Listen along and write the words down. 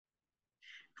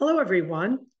Hello,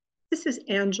 everyone. This is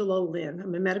Angela Lin.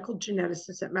 I'm a medical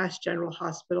geneticist at Mass General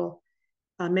Hospital.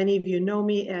 Many of you know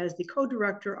me as the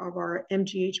co-director of our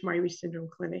MGH-Myhre syndrome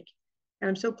clinic, and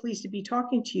I'm so pleased to be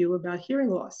talking to you about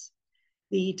hearing loss.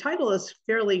 The title is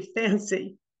fairly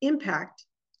fancy, Impact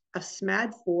of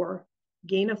SMAD4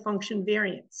 Gain-of-Function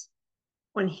Variants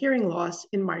on Hearing Loss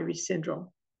in Myhre syndrome,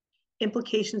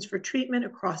 Implications for Treatment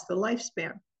Across the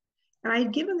Lifespan. And I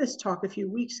had given this talk a few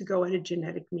weeks ago at a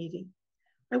genetic meeting.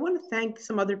 I want to thank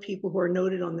some other people who are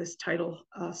noted on this title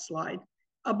slide.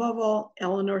 Above all,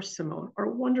 Eleanor Simone, our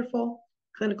wonderful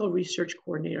clinical research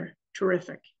coordinator,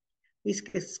 terrific. Lisa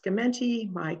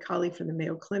Scamenti, my colleague from the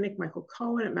Mayo Clinic, Michael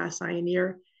Cohen at Mass Eye and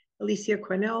Ear, Alicia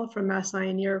Cornell from Mass Eye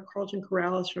and Ear, Carlton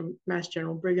Corrales from Mass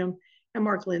General Brigham, and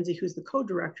Mark Lindsay, who's the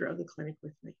co-director of the clinic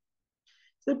with me.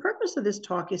 So the purpose of this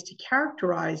talk is to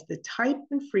characterize the type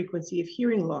and frequency of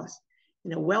hearing loss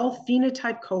in a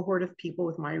well-phenotyped cohort of people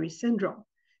with Myhre syndrome.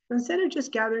 Instead of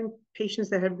just gathering patients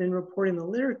that have been reported in the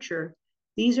literature,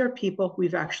 these are people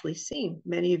we've actually seen,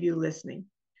 many of you listening.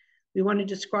 We want to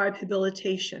describe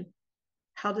habilitation.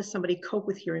 How does somebody cope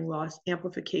with hearing loss?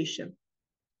 Amplification.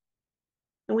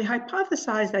 And we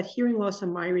hypothesize that hearing loss in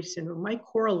Myhre syndrome might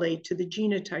correlate to the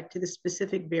genotype, to the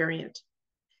specific variant.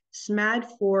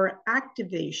 SMAD4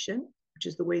 activation, which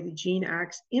is the way the gene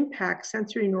acts, impacts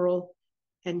sensory neural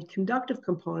and conductive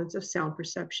components of sound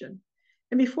perception.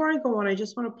 And before I go on, I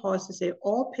just want to pause to say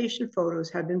all patient photos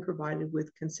have been provided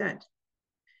with consent.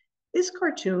 This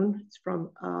cartoon, it's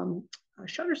from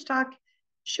Shutterstock,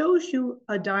 shows you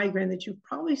a diagram that you've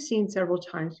probably seen several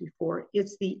times before.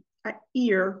 It's the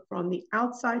ear from the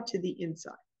outside to the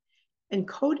inside. And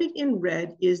coded in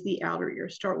red is the outer ear.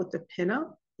 Start with the pinna,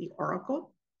 the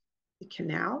auricle, the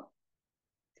canal,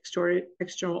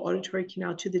 external auditory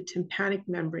canal to the tympanic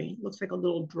membrane. It looks like a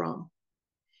little drum.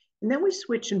 And then we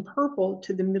switch in purple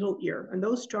to the middle ear. And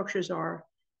those structures are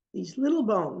these little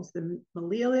bones, the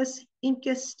malleolus,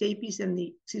 incus, stapes, and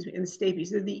the stapes.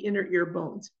 They're the inner ear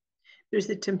bones. There's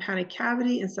the tympanic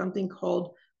cavity and something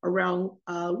called a round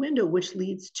window, which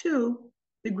leads to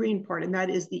the green part, and that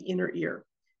is the inner ear.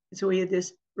 And so we have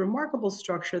this remarkable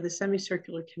structure, the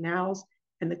semicircular canals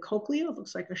and the cochlea, it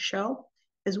looks like a shell,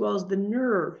 as well as the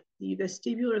nerve, the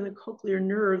vestibular and the cochlear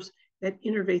nerves that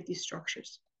innervate these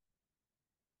structures.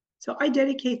 So I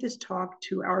dedicate this talk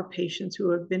to our patients who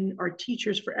have been our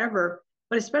teachers forever,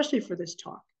 but especially for this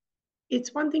talk.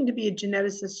 It's one thing to be a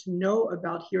geneticist to know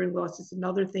about hearing loss. It's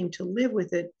another thing to live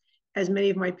with it, as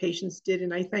many of my patients did.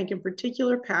 And I thank in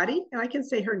particular Patty, and I can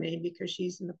say her name because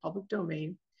she's in the public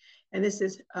domain. And this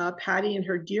is Patty and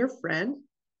her dear friend.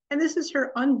 And this is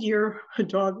her undear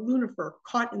dog, Lunifer,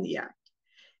 caught in the act.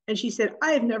 And she said,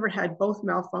 I have never had both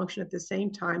malfunction at the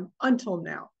same time until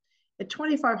now. At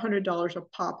 $2,500 a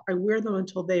pop, I wear them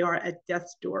until they are at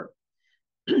death's door.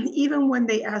 Even when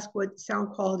they ask what sound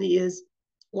quality is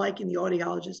like in the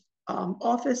audiologist's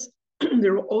office,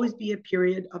 there will always be a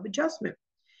period of adjustment.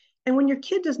 And when your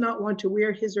kid does not want to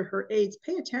wear his or her aids,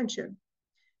 pay attention.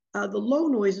 The low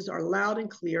noises are loud and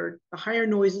clear. The higher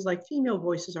noises, like female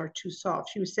voices, are too soft.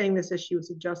 She was saying this as she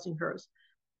was adjusting hers.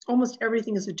 Almost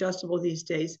everything is adjustable these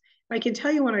days. I can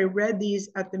tell you when I read these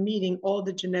at the meeting, all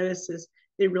the geneticists,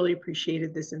 they really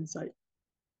appreciated this insight.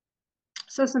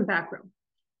 So some background.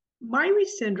 Myhre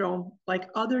syndrome, like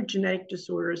other genetic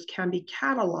disorders, can be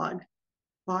cataloged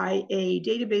by a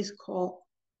database called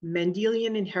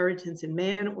Mendelian Inheritance in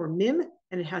Man, or MIM,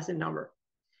 and it has a number.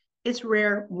 It's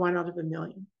rare, 1 out of a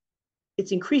million.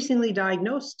 It's increasingly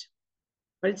diagnosed,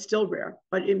 but it's still rare,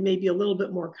 but it may be a little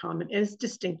bit more common, and it's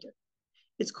distinctive.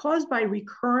 It's caused by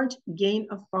recurrent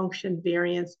gain-of-function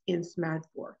variants in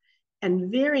SMAD4.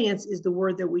 And variance is the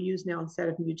word that we use now instead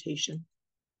of mutation.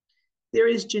 There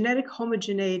is genetic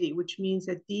homogeneity, which means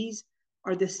that these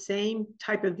are the same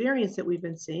type of variants that we've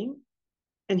been seeing.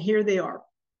 And here they are.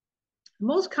 The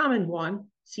most common one,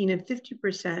 seen in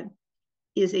 50%,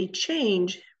 is a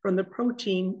change from the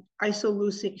protein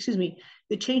isoleucine,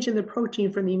 the change in the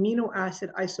protein from the amino acid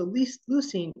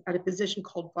isoleucine at a position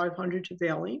called 500 to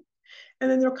valine. And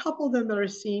then there are a couple of them that are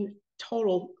seen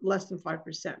total less than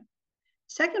 5%.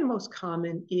 Second most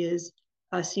common is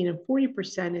seen in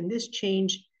 40%, and this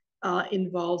change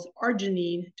involves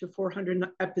arginine to 400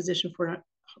 at position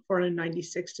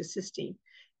 496 to cysteine.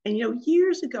 And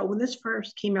years ago when this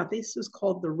first came out, this was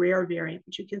called the rare variant,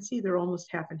 but you can see they're almost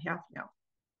half and half now.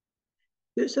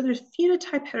 So there's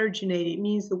phenotype heterogeneity. It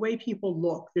means the way people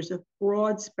look, there's a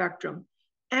broad spectrum,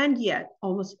 and yet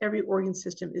almost every organ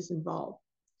system is involved.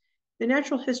 The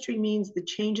natural history means the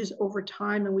changes over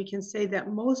time, and we can say that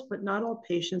most but not all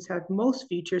patients have most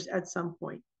features at some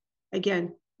point.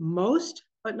 Again, most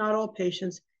but not all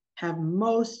patients have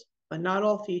most but not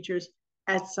all features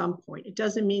at some point. It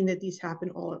doesn't mean that these happen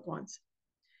all at once.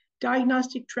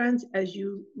 Diagnostic trends, as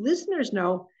you listeners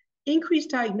know,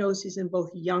 increased diagnoses in both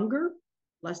younger,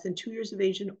 less than 2 years of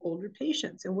age, and older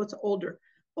patients. And what's older?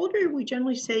 Older, we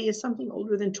generally say, is something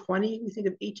older than 20. We think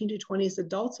of 18 to 20 as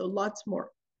adults, so lots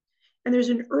more. And there's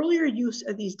an earlier use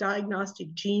of these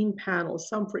diagnostic gene panels,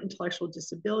 some for intellectual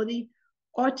disability,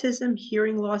 autism,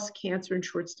 hearing loss, cancer, and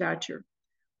short stature.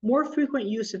 More frequent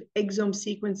use of exome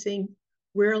sequencing,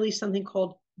 rarely something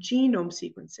called genome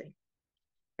sequencing.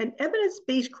 And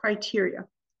evidence-based criteria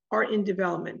are in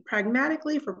development.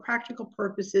 Pragmatically, for practical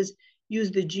purposes, use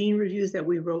the gene reviews that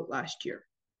we wrote last year.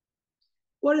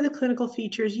 What are the clinical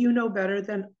features? You know better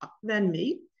than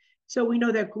me. So we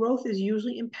know that growth is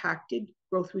usually impacted,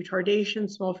 growth retardation,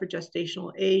 small for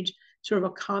gestational age, sort of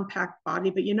a compact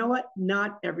body, but you know what?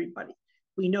 Not everybody.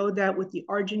 We know that with the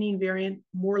arginine variant,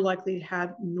 more likely to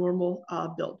have normal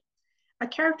build. A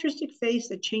characteristic face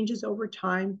that changes over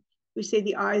time. We say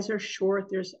the eyes are short,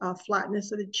 there's a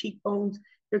flatness of the cheekbones,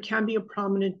 there can be a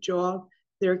prominent jaw,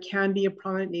 there can be a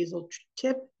prominent nasal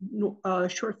tip,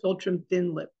 short philtrum,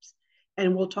 thin lips.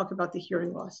 And we'll talk about the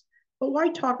hearing loss. But why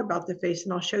talk about the face?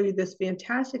 And I'll show you this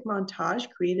fantastic montage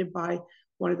created by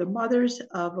one of the mothers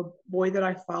of a boy that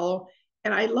I follow.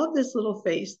 And I love this little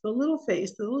face, the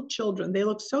little children. They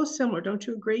look so similar, don't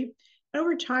you agree? And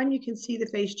over time, you can see the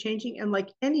face changing. And like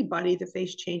anybody, the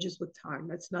face changes with time.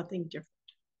 That's nothing different.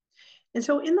 And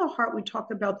so in the heart, we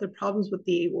talk about the problems with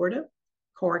the aorta,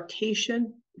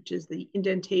 coarctation, which is the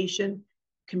indentation,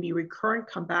 can be recurrent,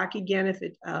 come back again if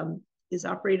it is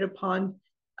operated upon,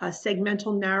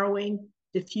 segmental narrowing,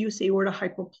 diffuse aorta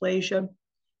hypoplasia.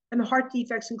 And the heart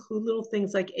defects include little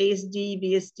things like ASD,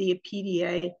 VSD, a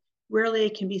PDA. Rarely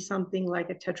it can be something like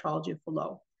a tetralogy of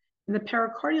Fallot. And the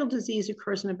pericardial disease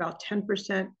occurs in about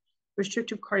 10%.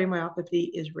 Restrictive cardiomyopathy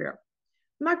is rare.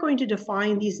 I'm not going to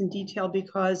define these in detail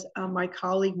because my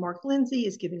colleague Mark Lindsay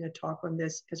is giving a talk on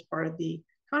this as part of the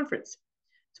conference.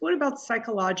 So what about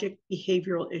psychologic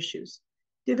behavioral issues?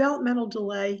 Developmental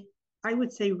delay, I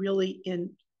would say really in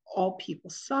all people,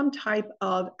 some type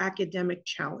of academic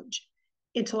challenge.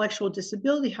 Intellectual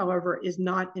disability, however, is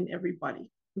not in everybody.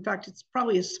 In fact, it's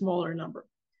probably a smaller number.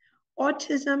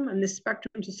 Autism and the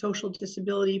spectrum to social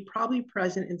disability, probably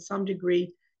present in some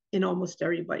degree in almost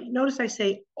everybody. Notice I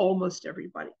say almost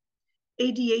everybody.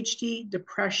 ADHD,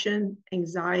 depression,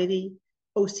 anxiety,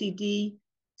 OCD,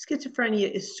 schizophrenia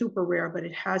is super rare, but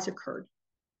it has occurred.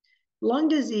 Lung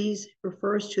disease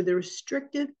refers to the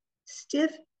restricted,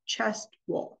 stiff chest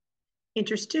wall.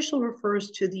 Interstitial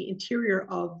refers to the interior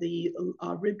of the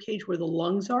rib cage where the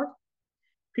lungs are.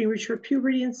 Premature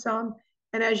puberty in some,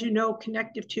 and as you know,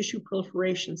 connective tissue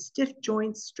proliferation, stiff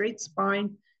joints, straight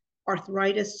spine,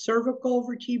 arthritis, cervical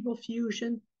vertebral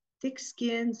fusion, thick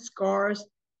skin, scars,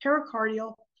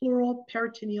 pericardial, pleural,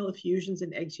 peritoneal effusions,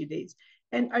 and exudates.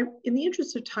 And in the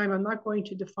interest of time, I'm not going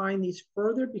to define these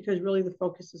further because really the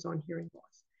focus is on hearing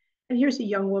loss. And here's a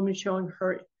young woman showing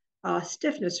her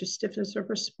stiffness of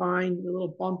her spine, the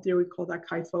little bump there, we call that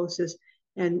kyphosis,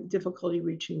 and difficulty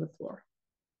reaching the floor.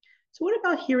 So what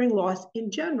about hearing loss in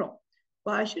general?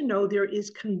 Well, as you know, there is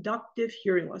conductive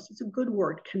hearing loss. It's a good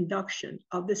word, conduction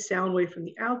of the sound wave from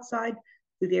the outside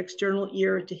through the external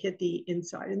ear to hit the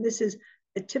inside. And this is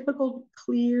a typical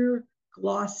clear,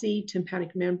 glossy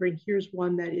tympanic membrane. Here's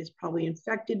one that is probably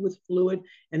infected with fluid,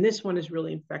 and this one is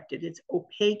really infected. It's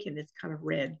opaque and it's kind of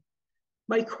red.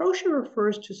 Microtia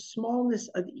refers to smallness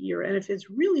of the ear, and if it's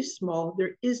really small,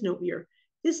 there is no ear.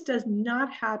 This does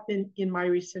not happen in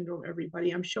Myhre syndrome, everybody.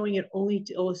 I'm showing it only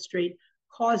to illustrate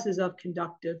causes of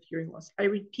conductive hearing loss. I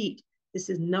repeat, this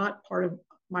is not part of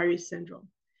Myhre syndrome,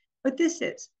 but this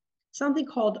is something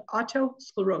called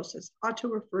otosclerosis. Otto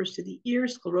refers to the ear,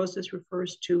 sclerosis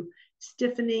refers to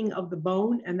stiffening of the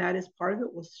bone, and that is part of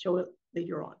it. We'll show it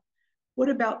later on. What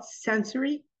about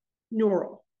sensory?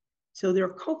 Neural. So there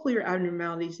are cochlear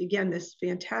abnormalities. Again, this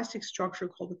fantastic structure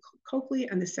called the cochlea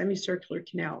and the semicircular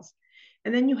canals.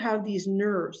 And then you have these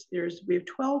nerves. We have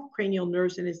 12 cranial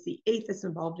nerves, and it's the 8th that's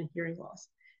involved in hearing loss.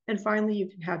 And finally, you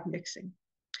can have mixing.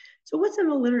 So what's in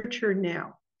the literature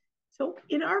now? So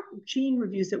in our gene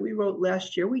reviews that we wrote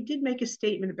last year, we did make a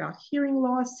statement about hearing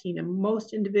loss seen in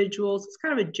most individuals. It's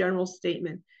kind of a general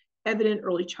statement. Evident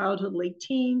early childhood, late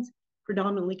teens,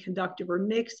 predominantly conductive or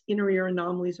mixed, inner ear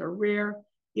anomalies are rare.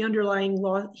 The underlying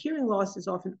hearing loss is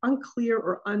often unclear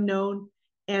or unknown,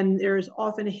 and there's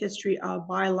often a history of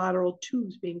bilateral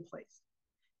tubes being placed.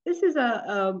 This is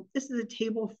a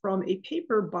table from a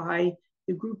paper by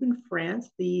the group in France.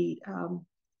 The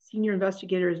senior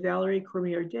investigator is Valérie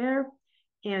Cormier-Dare,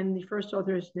 and the first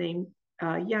author is named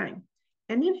Yang.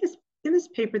 And in his in this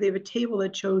paper, they have a table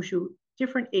that shows you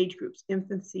different age groups: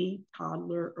 infancy,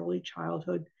 toddler, early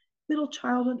childhood, middle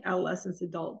childhood, adolescence,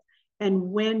 adult, and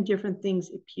when different things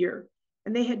appear.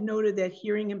 And they had noted that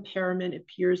hearing impairment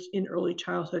appears in early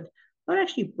childhood. I'll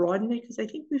actually broaden it because I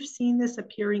think we've seen this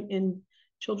appearing in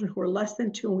children who are less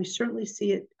than 2, and we certainly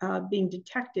see it being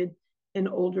detected in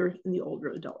the older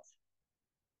adults.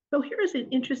 So here's an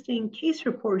interesting case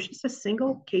report. It's just a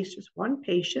single case, just one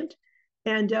patient.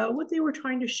 And what they were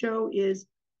trying to show is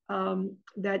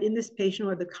that in this patient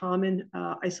with the common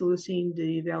isoleucine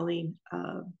devaline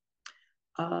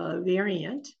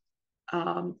variant,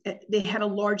 they had a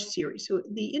large series. So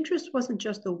the interest wasn't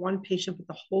just the one patient, but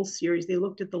the whole series. They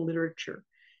looked at the literature.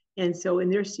 And so in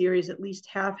their series, at least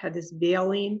half had this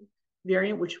valine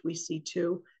variant, which we see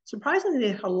too. Surprisingly,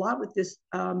 they had a lot with this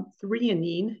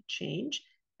threonine change,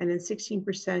 and then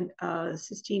 16%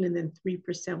 cysteine, and then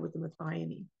 3% with the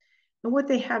methionine. And what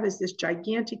they have is this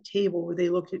gigantic table where they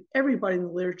looked at everybody in the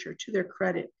literature, to their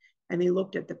credit, and they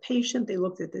looked at the patient, they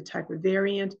looked at the type of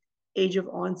variant, age of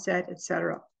onset, et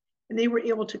cetera. And they were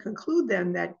able to conclude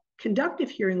then that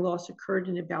conductive hearing loss occurred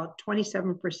in about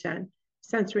 27%,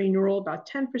 sensory neural about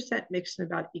 10%, mixed in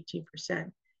about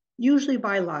 18%, usually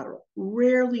bilateral,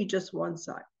 rarely just one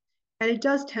side. And it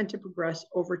does tend to progress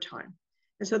over time.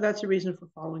 And so that's the reason for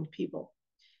following people.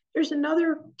 There's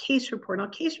another case report. Now,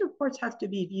 case reports have to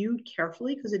be viewed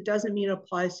carefully because it doesn't mean it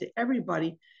applies to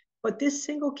everybody, but this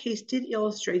single case did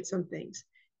illustrate some things.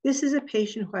 This is a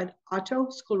patient who had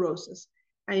otosclerosis.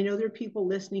 I know there are people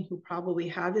listening who probably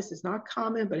have this. It's not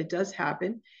common, but it does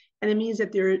happen. And it means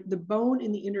that the bone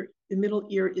in the middle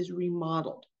ear is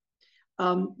remodeled.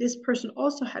 This person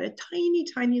also had a tiny,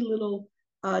 tiny little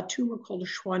tumor called a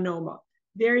schwannoma,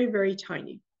 very, very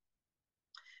tiny.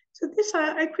 So this,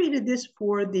 I created this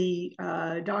for the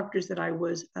doctors that I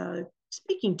was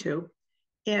speaking to,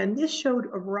 and this showed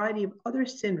a variety of other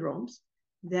syndromes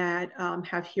that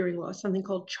have hearing loss, something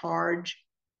called CHARGE,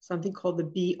 something called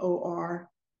the BOR,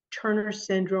 Turner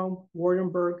syndrome,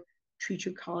 Waardenburg,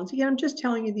 Treacher-Collins. Again, I'm just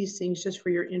telling you these things just for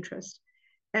your interest.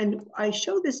 And I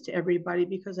show this to everybody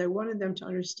because I wanted them to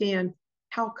understand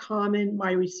how common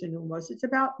Myhre syndrome was. It's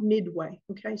about midway,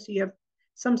 okay? So you have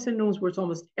some syndromes where it's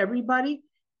almost everybody,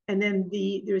 and then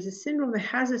there's a syndrome that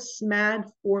has a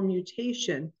SMAD4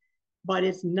 mutation, but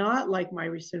it's not like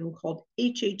Myhre syndrome, called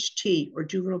HHT, or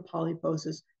juvenile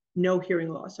polyposis, no hearing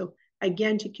loss. So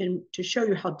again, to show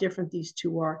you how different these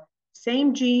two are.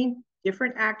 Same gene,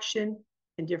 different action,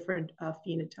 and different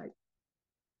phenotype.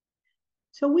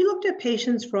 So we looked at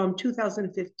patients from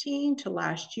 2015 to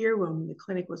last year when the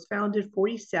clinic was founded,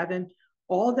 47.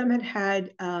 All of them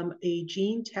had a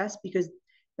gene test because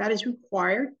that is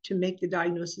required to make the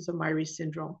diagnosis of Myhre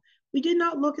syndrome. We did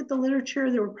not look at the literature.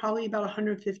 There were probably about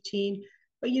 115,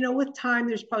 but with time,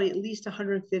 there's probably at least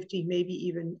 150, maybe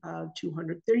even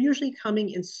 200. They're usually coming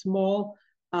in small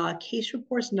case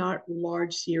reports, not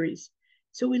large series.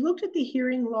 So we looked at the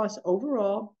hearing loss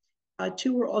overall.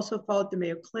 2 were also followed at the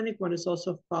Mayo Clinic. 1 is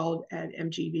also followed at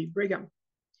MGB Brigham.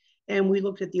 And we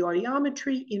looked at the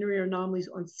audiometry, inner ear anomalies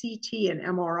on CT and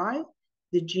MRI,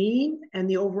 the gene, and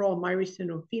the overall Myhre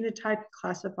syndrome phenotype,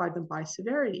 classified them by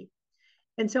severity.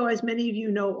 And so, as many of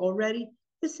you know already,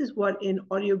 this is what an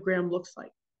audiogram looks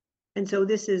like. And so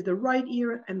this is the right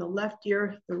ear and the left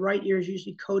ear. The right ear is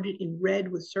usually coded in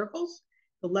red with circles.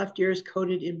 The left ear is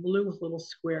coded in blue with little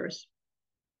squares.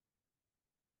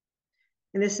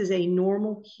 And this is a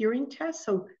normal hearing test.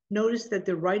 So notice that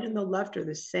the right and the left are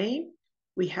the same.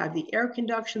 We have the air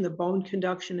conduction, the bone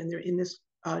conduction, and they're in this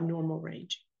normal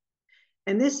range.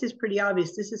 And this is pretty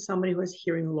obvious. This is somebody who has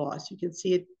hearing loss. You can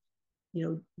see it,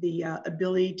 the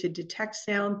ability to detect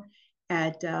sound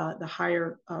at the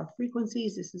higher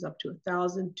frequencies. This is up to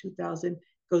 1,000, 2,000,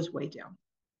 goes way down.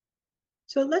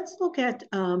 So let's look at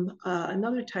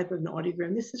another type of an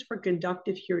audiogram. This is for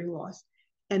conductive hearing loss.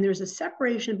 And there's a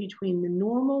separation between the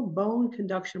normal bone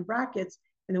conduction brackets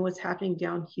and then what's happening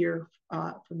down here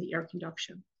from the air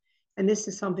conduction. And this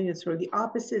is something that's sort of the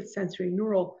opposite, sensory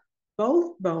neural.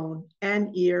 Both bone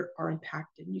and ear are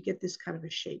impacted. You get this kind of a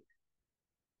shape.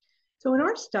 So in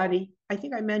our study, I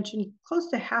think I mentioned close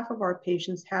to half of our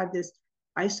patients had this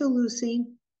isoleucine,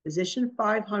 position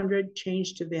 500,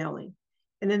 change to valine.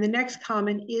 And then the next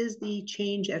common is the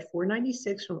change at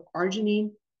 496 from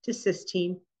arginine to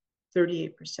cysteine,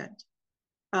 38%.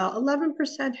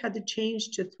 11% had the change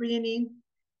to threonine,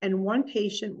 and one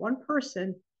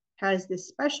person has this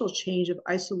special change of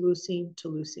isoleucine to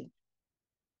leucine.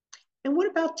 And what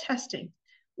about testing?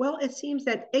 Well, it seems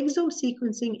that exome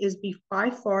sequencing is by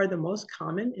far the most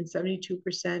common in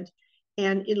 72%,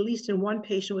 and at least in one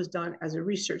patient was done as a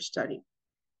research study.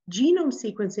 Genome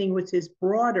sequencing, which is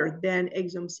broader than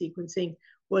exome sequencing,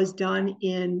 was done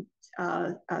in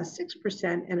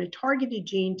 6%, and a targeted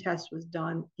gene test was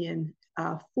done in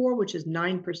 4, which is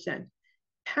 9%.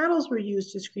 Panels were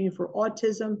used to screen for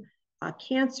autism,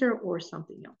 cancer, or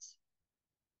something else.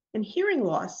 And hearing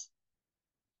loss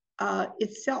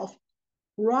itself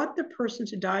brought the person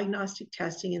to diagnostic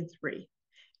testing in 3.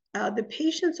 The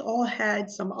patients all had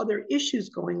some other issues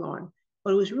going on,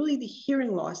 but it was really the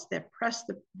hearing loss that pressed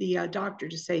the doctor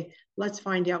to say, let's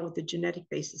find out what the genetic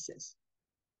basis is.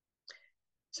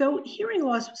 So hearing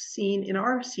loss was seen in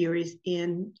our series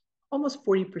in almost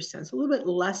 40%, so a little bit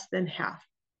less than half.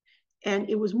 And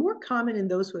it was more common in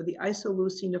those who had the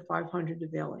isoleucine to 500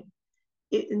 availing.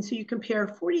 And so you compare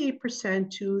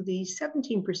 48% to the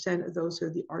 17% of those who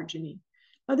had the arginine.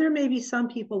 Now, there may be some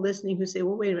people listening who say,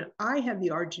 well, wait a minute, I have the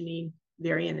arginine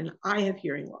variant and I have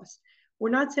hearing loss. We're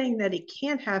not saying that it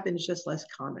can't happen, it's just less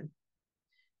common.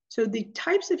 So the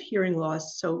types of hearing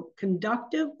loss, so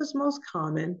conductive was most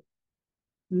common,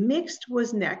 mixed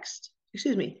was next,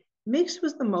 mixed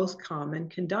was the most common,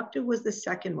 conductive was the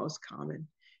second most common.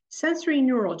 Sensory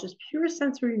neural, just pure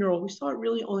sensory neural, we saw it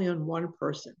really only on one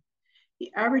person.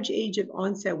 The average age of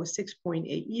onset was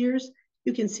 6.8 years.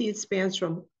 You can see it spans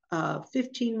from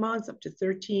 15 months up to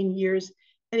 13 years,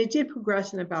 and it did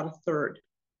progress in about a third.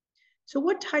 So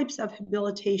what types of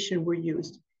habilitation were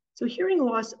used? So hearing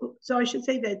loss, so I should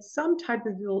say that some type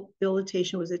of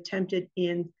habilitation was attempted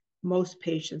in most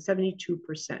patients,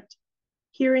 72%.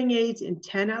 Hearing aids in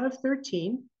 10 out of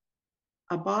 13.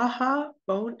 A Baha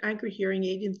bone anchor hearing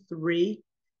aid in 3.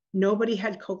 Nobody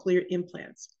had cochlear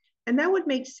implants. And that would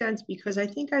make sense because I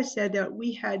think I said that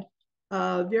we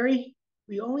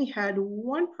only had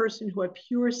one person who had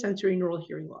pure sensory neural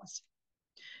hearing loss.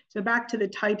 So back to the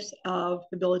types of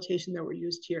habilitation that were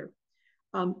used here.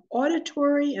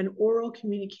 Auditory and oral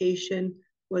communication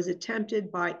was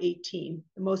attempted by 18.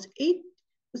 The most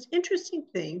interesting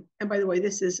thing, and by the way,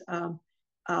 this is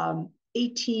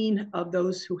 18 of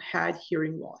those who had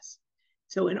hearing loss.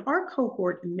 So in our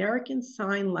cohort, American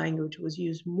Sign Language was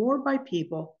used more by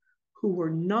people who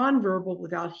were nonverbal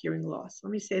without hearing loss.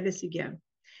 Let me say this again.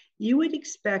 You would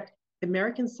expect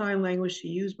American Sign Language to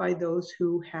be used by those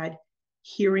who had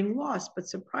hearing loss, but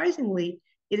surprisingly,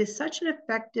 it is such an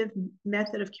effective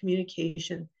method of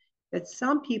communication that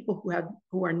some people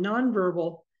who are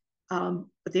nonverbal,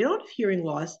 but they don't have hearing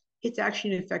loss, it's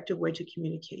actually an effective way to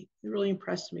communicate. It really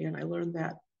impressed me, and I learned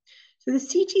that. So the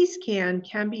CT scan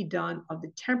can be done of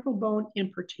the temporal bone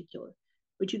in particular,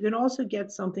 but you can also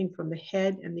get something from the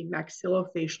head and the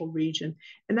maxillofacial region,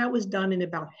 and that was done in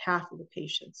about half of the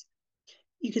patients.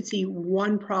 You could see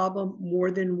one problem, more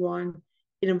than one.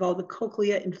 It involved the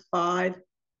cochlea in 5,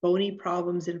 bony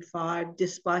problems in 5,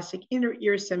 dysplastic inner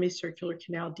ear semicircular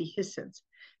canal dehiscence.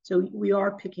 So we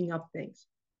are picking up things.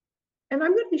 And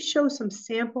I'm going to show some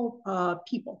sample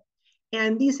people.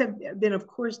 And these have been, of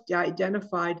course,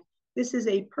 identified. This is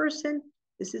a person,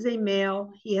 this is a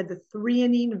male. He had the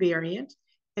threonine variant.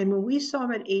 And when we saw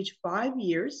him at age 5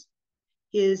 years,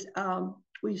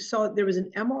 we saw there was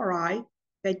an MRI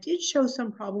that did show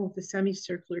some problem with the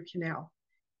semicircular canal.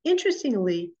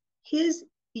 Interestingly, his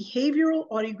behavioral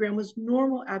audiogram was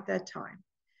normal at that time.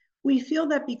 We feel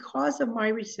that because of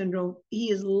Myhre syndrome, he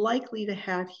is likely to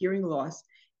have hearing loss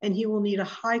and he will need a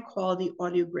high quality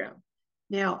audiogram.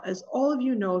 Now, as all of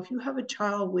you know, if you have a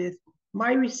child with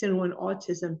Myhre syndrome and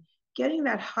autism, getting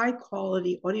that high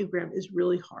quality audiogram is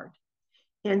really hard.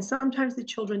 And sometimes the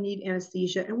children need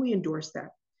anesthesia, and we endorse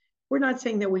that. We're not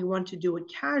saying that we want to do it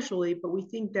casually, but we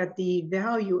think that the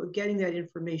value of getting that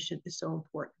information is so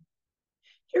important.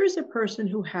 Here's a person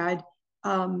who had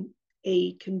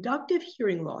a conductive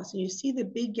hearing loss, and you see the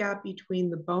big gap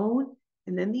between the bone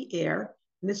and then the air.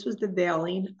 And this was the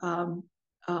valine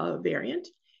variant.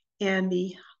 And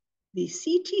the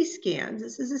CT scans,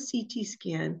 this is a CT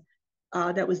scan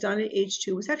that was done at age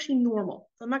 2, was actually normal.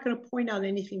 So I'm not going to point out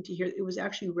anything to here. It was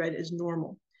actually read as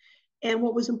normal. And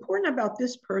what was important about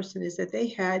this person is that they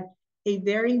had a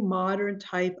very modern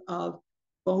type of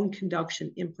bone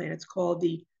conduction implant. It's called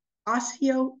the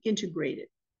osseo-integrated.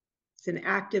 It's an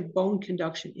active bone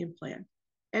conduction implant.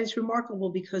 And it's remarkable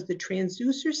because the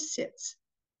transducer sits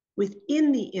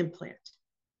within the implant,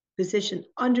 positioned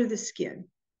under the skin,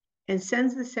 and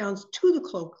sends the sounds to the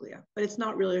cochlea, but it's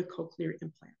not really a cochlear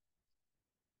implant.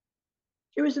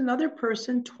 Here is another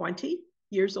person, 20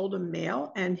 years old, a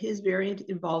male, and his variant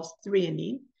involves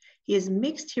threonine. He has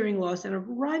mixed hearing loss and a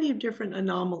variety of different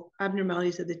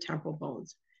abnormalities of the temporal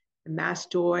bones. The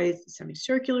mastoids, the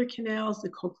semicircular canals, the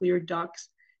cochlear ducts,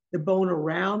 the bone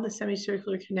around the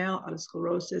semicircular canal,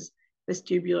 autosclerosis,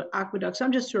 vestibular aqueduct. So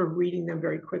I'm just sort of reading them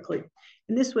very quickly.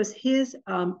 And this was his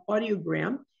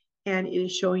audiogram, and it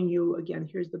is showing you, again,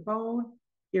 here's the bone,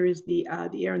 here is the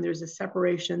air, and there's a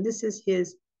separation. This is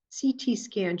his CT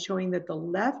scan showing that the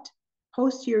left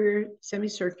posterior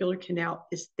semicircular canal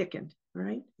is thickened,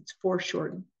 right? It's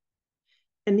foreshortened.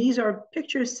 And these are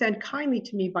pictures sent kindly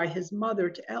to me by his mother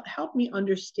to help me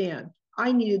understand.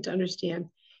 I needed to understand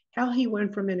how he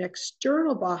went from an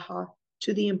external Baha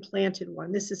to the implanted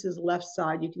one. This is his left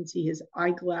side. You can see his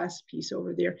eyeglass piece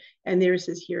over there, and there's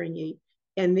his hearing aid.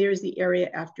 And there's the area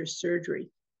after surgery.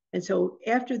 And so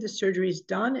after the surgery is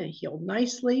done and healed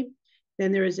nicely,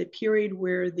 then there is a period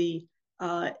where the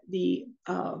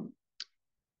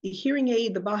hearing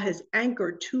aid, the Baha, is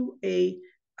anchored to a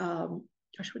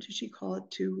gosh, what did she call it?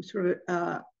 To sort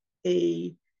of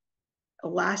a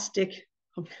elastic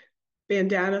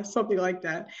bandana, something like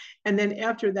that. And then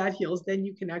after that heals, then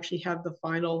you can actually have the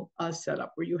final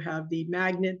setup where you have the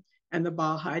magnet and the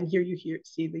Baha. And here you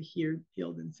see the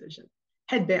healed incision.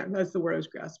 Headband, that's the word I was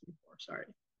grasping for, sorry.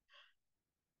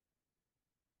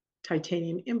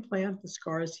 Titanium implant, the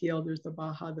scar is healed. There's the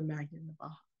Baha, the magnet, and the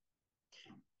Baha.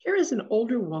 Here is an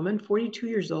older woman, 42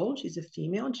 years old. She's a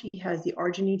female, and she has the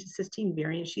arginine to cysteine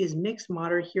variant. She has mixed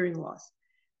moderate hearing loss.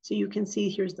 So you can see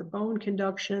here's the bone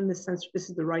conduction. This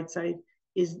is the right side.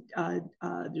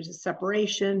 There's a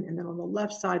separation, and then on the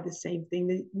left side, the same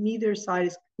thing. Neither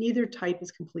type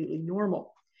is completely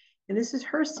normal. And this is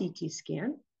her CT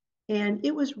scan, and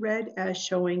it was read as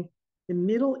showing the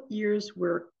middle ears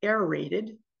were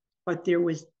aerated, but there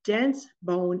was dense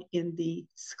bone in the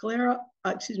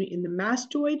in the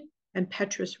mastoid and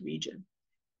petrous region.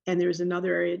 And there's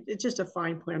another area, it's just a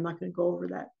fine point, I'm not going to go over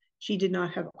that. She did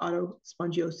not have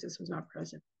autospongiosis, was not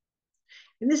present.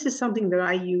 And this is something that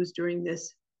I use during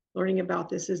this, learning about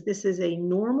this is a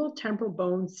normal temporal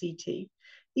bone CT.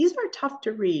 These are tough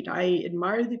to read. I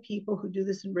admire the people who do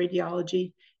this in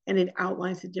radiology, and it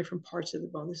outlines the different parts of the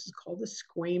bone. This is called the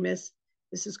squamous.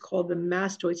 This is called the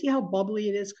mastoid. See how bubbly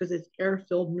it is because it's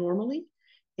air-filled normally?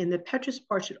 And the petrous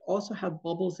part should also have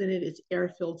bubbles in it. It's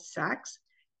air-filled sacs.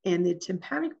 And the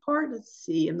tympanic part, let's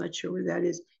see, I'm not sure where that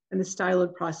is. And the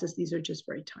styloid process, these are just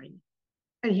very tiny.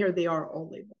 And here they are all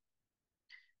labeled.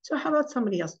 So how about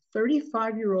somebody else?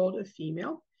 35-year-old, a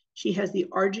female. She has the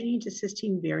arginine to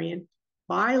cysteine variant,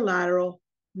 bilateral,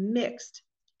 mixed,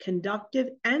 conductive,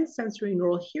 and sensory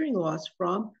neural hearing loss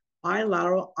from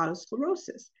bilateral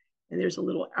otosclerosis. And there's a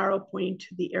little arrow pointing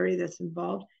to the area that's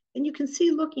involved. And you can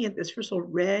see looking at this, first of all,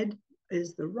 red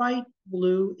is the right,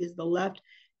 blue is the left.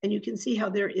 And you can see how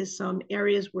there is some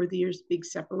areas where there's big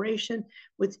separation.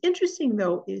 What's interesting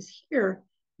though is here,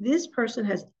 this person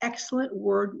has excellent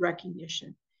word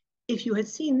recognition. If you had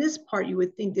seen this part, you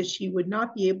would think that she would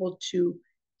not be able to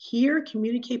hear,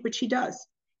 communicate, but she does.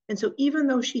 And so even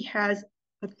though she has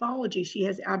pathology, she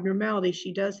has abnormality,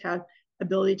 she does have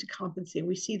ability to compensate.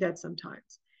 We see that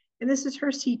sometimes. And this is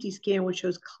her CT scan, which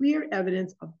shows clear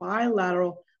evidence of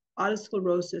bilateral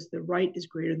otosclerosis. The right is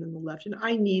greater than the left. And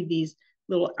I need these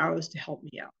little arrows to help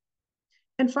me out.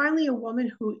 And finally, a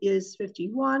woman who is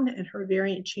 51 and her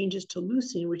variant changes to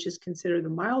leucine, which is considered the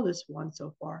mildest one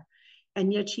so far.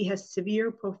 And yet she has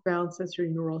severe, profound sensory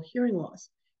neural hearing loss.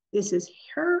 This is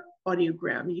her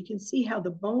audiogram. You can see how the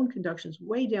bone conduction is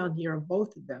way down here on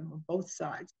both of them, on both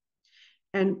sides.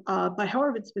 And but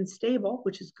however, it's been stable,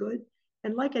 which is good.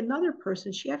 And like another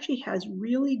person, she actually has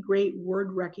really great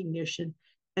word recognition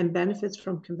and benefits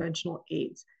from conventional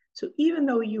aids. So even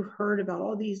though you've heard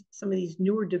about some of these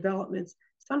newer developments,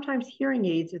 sometimes hearing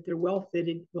aids, if they're well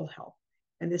fitted, will help.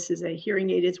 And this is a hearing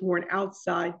aid. It's worn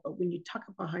outside, but when you tuck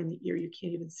it behind the ear, you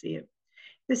can't even see it.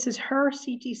 This is her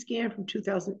CT scan from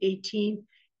 2018,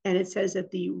 and it says that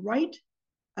the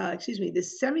the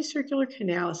semicircular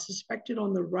canal is suspected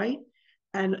on the right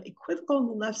and equivocal on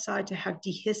the left side to have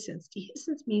dehiscence.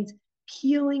 Dehiscence means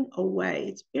peeling away.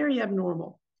 It's very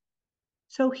abnormal.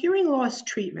 So hearing loss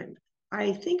treatment,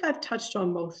 I think I've touched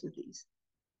on most of these.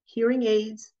 Hearing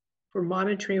aids for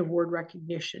monitoring of word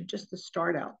recognition, just to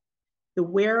start out. The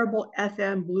wearable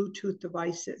FM Bluetooth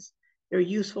devices. They're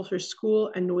useful for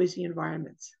school and noisy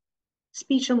environments.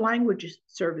 Speech and language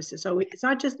services. So it's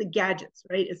not just the gadgets,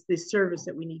 right? It's the service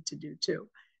that we need to do too.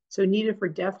 So needed for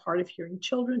deaf, hard of hearing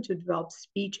children to develop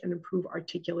speech and improve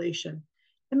articulation.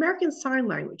 American Sign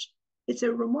Language. It's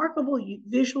a remarkable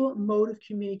visual mode of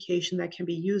communication that can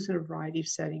be used in a variety of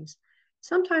settings.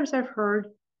 Sometimes I've heard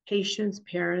patients,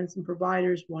 parents, and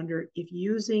providers wonder if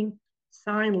using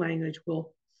sign language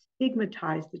will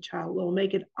stigmatize the child, will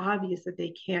make it obvious that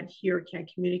they can't hear,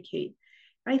 can't communicate.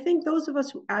 I think those of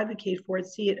us who advocate for it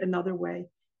see it another way.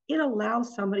 It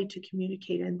allows somebody to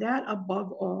communicate, and that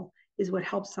above all is what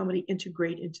helps somebody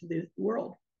integrate into the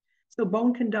world. So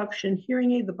bone conduction,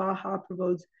 hearing aid, the Baha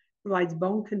provides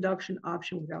bone conduction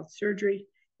option without surgery.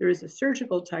 There is a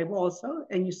surgical type also,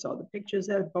 and you saw the pictures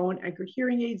of bone anchored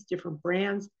hearing aids, different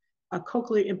brands.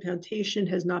 Cochlear implantation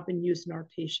has not been used in our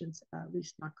patients, at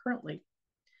least not currently.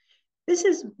 This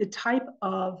is the type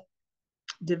of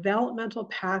developmental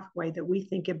pathway that we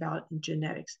think about in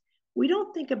genetics. We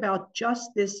don't think about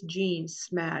just this gene,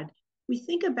 SMAD. We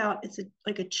think about it's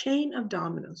like a chain of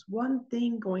dominoes, one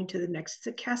thing going to the next. It's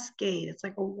a cascade. It's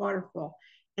like a waterfall.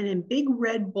 And in big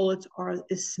red bullets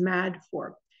is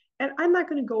SMAD4. And I'm not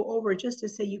going to go over it, just to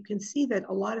say you can see that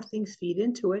a lot of things feed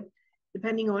into it,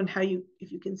 depending on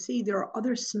if you can see, there are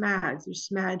other SMADs. There's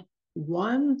SMAD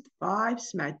 1, 5,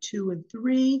 SMAD 2 and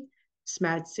 3,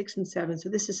 SMAD 6 and 7. So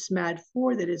this is SMAD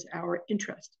 4 that is our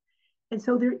interest. And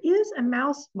so there is a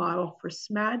mouse model for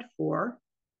SMAD 4,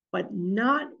 but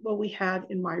not what we have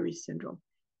in Myhre syndrome.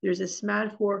 There's a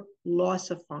SMAD 4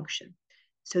 loss of function.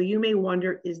 So you may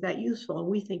wonder, is that useful? And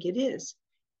we think it is,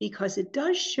 because it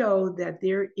does show that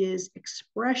there is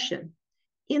expression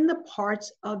in the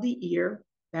parts of the ear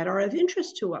that are of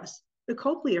interest to us, the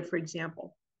cochlea, for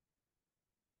example.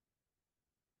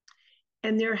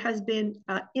 And there has been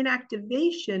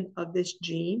inactivation of this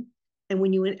gene. And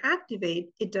when you inactivate,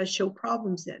 it does show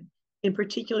problems in. In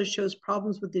particular, shows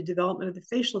problems with the development of the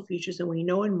facial features. And we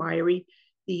know in Myhre,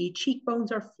 the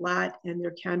cheekbones are flat and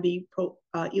there can be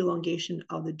elongation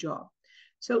of the jaw.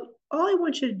 So all I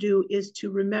want you to do is to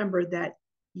remember that,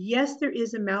 yes, there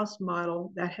is a mouse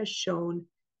model that has shown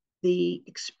the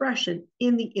expression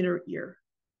in the inner ear.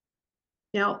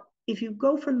 Now, if you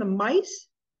go from the mice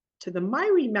to the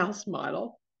Myhre mouse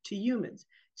model to humans.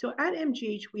 So at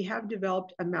MGH, we have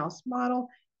developed a mouse model,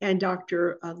 and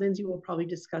Dr. Lindsay will probably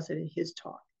discuss it in his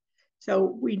talk.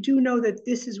 So we do know that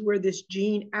this is where this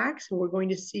gene acts, and we're going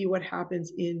to see what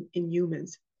happens in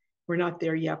humans. We're not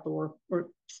there yet, but we're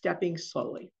stepping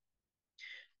slowly.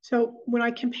 So when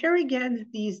I compare again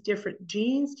these different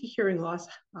genes to hearing loss,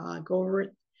 go over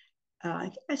it. I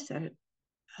think I said it,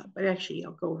 but actually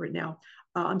I'll go over it now.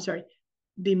 I'm sorry.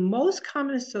 The most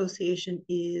common association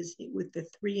is with the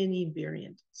 3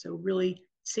 variant, so really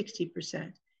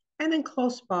 60%. And then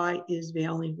close by is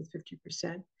veiling with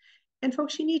 50%. And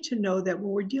folks, you need to know that when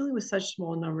we're dealing with such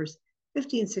small numbers,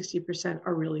 50 and 60%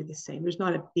 are really the same. There's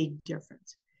not a big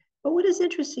difference. But what is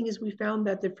interesting is we found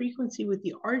that the frequency with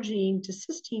the arginine to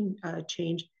cysteine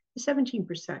change is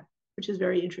 17%, which is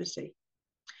very interesting.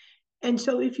 And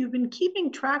so if you've been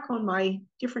keeping track on my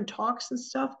different talks and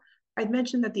stuff, I've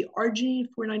mentioned that the arginine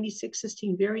 496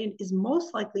 cysteine variant is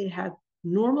most likely to have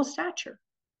normal stature.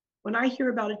 When I hear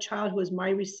about a child who has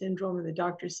Myhre syndrome and the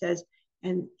doctor says,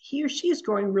 and he or she is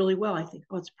growing really well, I think,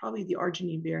 oh, it's probably the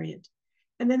arginine variant.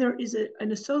 And then there is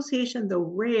an association, though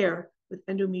rare, with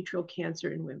endometrial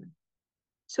cancer in women.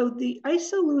 So the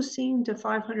isoleucine to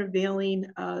 500 valine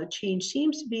change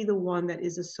seems to be the one that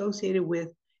is associated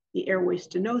with the airway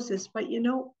stenosis, but you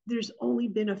know, there's only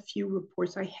been a few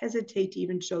reports. I hesitate to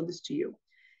even show this to you.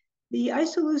 The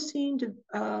isoleucine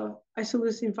to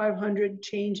isoleucine 500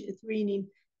 change ethrenine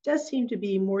does seem to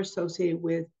be more associated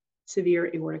with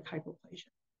severe aortic hypoplasia.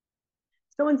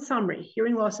 So in summary,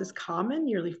 hearing loss is common,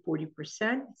 nearly 40%.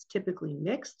 It's typically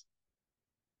mixed.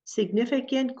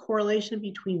 Significant correlation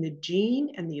between the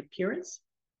gene and the appearance.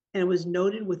 And it was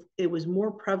noted it was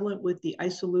more prevalent with the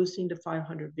isoleucine to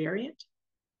 500 variant.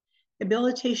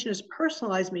 Habilitation is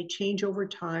personalized, may change over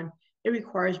time. It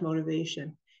requires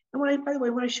motivation. And by the way,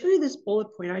 when I show you this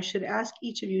bullet point, I should ask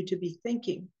each of you to be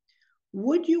thinking,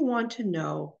 would you want to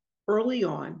know early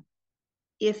on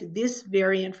if this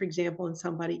variant, for example, in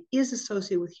somebody is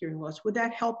associated with hearing loss? Would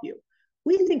that help you?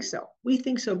 We think so. We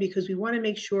think so because we want to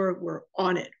make sure we're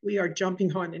on it. We are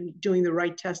jumping on and doing the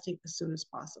right testing as soon as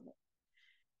possible.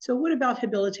 So what about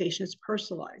habilitation? It's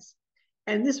personalized.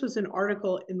 And this was an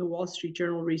article in the Wall Street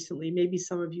Journal recently. Maybe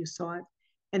some of you saw it.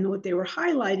 And what they were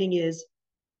highlighting is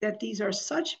that these are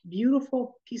such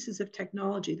beautiful pieces of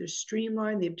technology. They're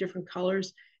streamlined. They have different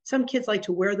colors. Some kids like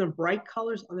to wear them bright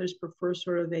colors. Others prefer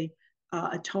sort of a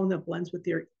tone that blends with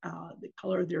the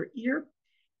color of their ear.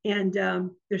 And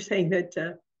they're saying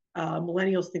that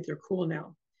millennials think they're cool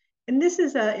now. And this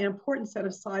is an important set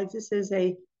of slides. This is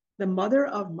the mother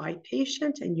of my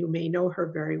patient, and you may know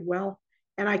her very well.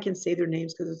 And I can say their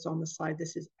names because it's on the slide.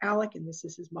 This is Alec, and this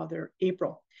is his mother,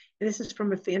 April. And this is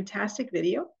from a fantastic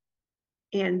video.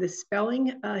 And the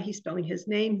spelling, he's spelling his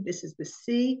name. This is the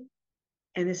C,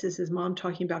 and this is his mom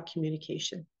talking about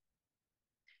communication.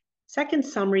 Second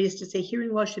summary is to say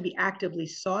hearing loss should be actively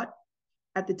sought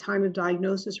at the time of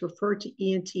diagnosis, refer to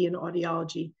ENT and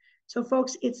audiology. So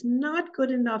folks, it's not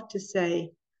good enough to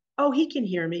say, Oh, he can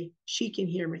hear me. She can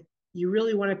hear me. You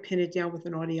really want to pin it down with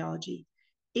an audiology.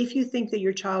 If you think that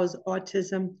your child has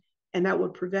autism and that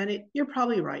would prevent it, you're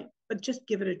probably right, but just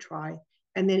give it a try.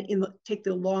 And then take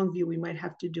the long view, we might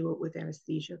have to do it with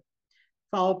anesthesia.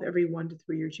 Follow up every 1 to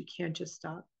 3 years. You can't just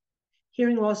stop.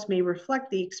 Hearing loss may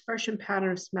reflect the expression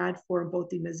pattern of SMAD4 in both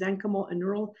the mesenchymal and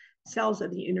neural cells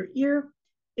of the inner ear.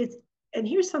 It's, and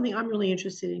here's something I'm really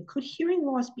interested in. Could hearing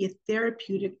loss be a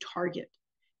therapeutic target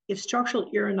if structural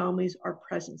ear anomalies are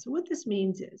present? So what this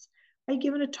means is, I had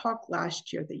given a talk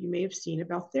last year that you may have seen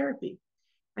about therapy.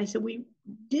 I said we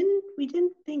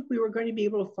didn't think we were going to be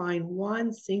able to find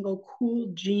one single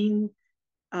cool gene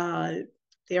uh,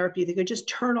 therapy that could just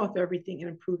turn off everything and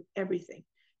improve everything.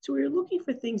 So we were looking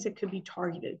for things that could be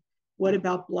targeted. What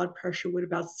about blood pressure? What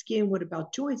about skin? What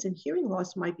about joints? And hearing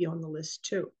loss might be on the list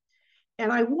too.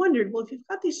 And I wondered, well, if you've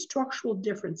got these structural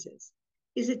differences,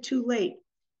 is it too late?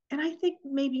 And I think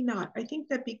maybe not. I think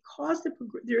that because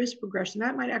there is progression,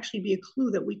 that might actually be a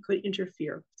clue that we could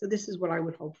interfere. So this is what I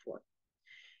would hope for.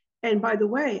 And by the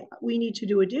way, we need to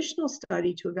do additional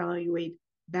study to evaluate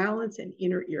balance and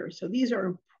inner ear. So these are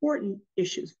important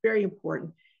issues, very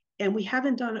important. And we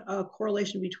haven't done a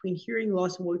correlation between hearing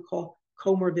loss and what we call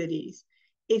comorbidities.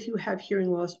 If you have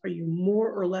hearing loss, are you more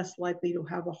or less likely to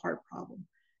have a heart problem?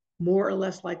 More or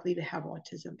less likely to have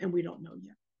autism? And we don't know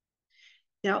yet.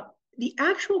 Now, the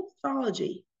actual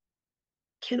pathology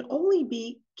can only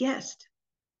be guessed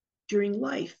during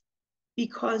life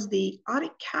because the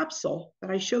otic capsule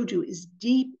that I showed you is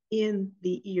deep in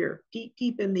the ear,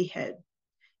 deep in the head.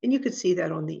 And you could see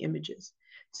that on the images.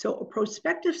 So a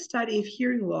prospective study of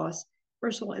hearing loss,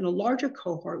 first of all, in a larger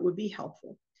cohort would be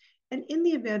helpful. And in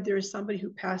the event there is somebody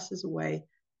who passes away,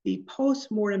 the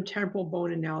post-mortem temporal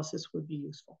bone analysis would be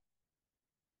useful.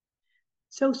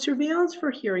 So surveillance for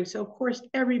hearing. So of course,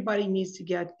 everybody needs to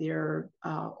get their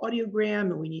audiogram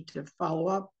and we need to follow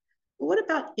up. But what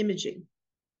about imaging?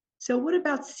 So what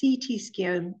about CT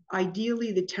scan,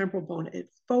 ideally the temporal bone, a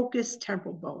focused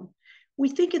temporal bone? We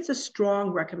think it's a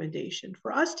strong recommendation.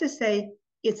 For us to say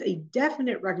it's a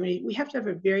definite recommendation, we have to have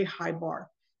a very high bar.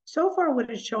 So far, what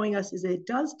it's showing us is that it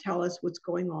does tell us what's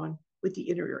going on with the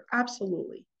inner ear,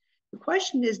 absolutely. The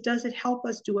question is, does it help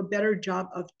us do a better job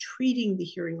of treating the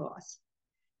hearing loss?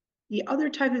 The other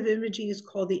type of imaging is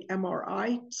called the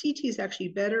MRI. CT is actually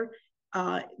better.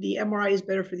 The MRI is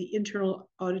better for the internal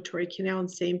auditory canal, and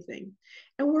same thing.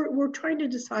 And we're trying to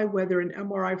decide whether an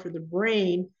MRI for the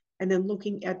brain and then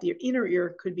looking at the inner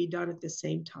ear could be done at the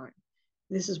same time.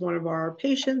 This is one of our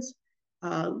patients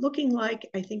looking like,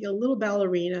 I think, a little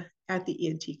ballerina at the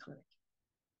ENT clinic.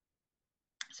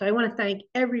 So I want to thank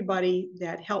everybody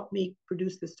that helped me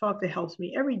produce this talk, that helps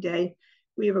me every day.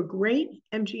 We have a great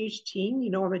MGH team.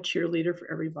 You know, I'm a cheerleader for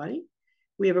everybody.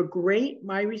 We have a great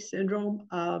Myhre syndrome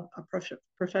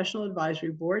professional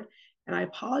advisory board. And I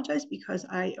apologize because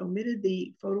I omitted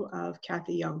the photo of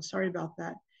Kathy Young. Sorry about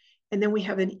that. And then we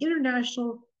have an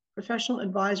international professional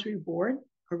advisory board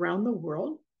around the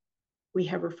world. We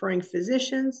have referring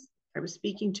physicians I was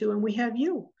speaking to, and we have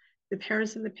you, the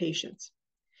parents and the patients.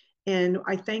 And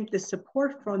I thank the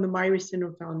support from the Myhre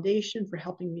Syndrome Foundation for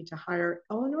helping me to hire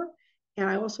Eleanor. And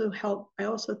I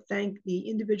also thank the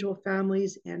individual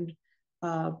families and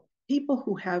people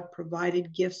who have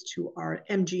provided gifts to our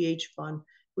MGH fund,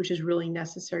 which is really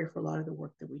necessary for a lot of the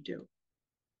work that we do.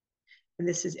 And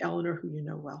this is Eleanor, who you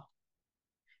know well.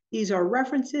 These are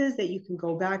references that you can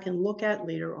go back and look at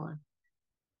later on.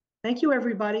 Thank you,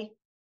 everybody.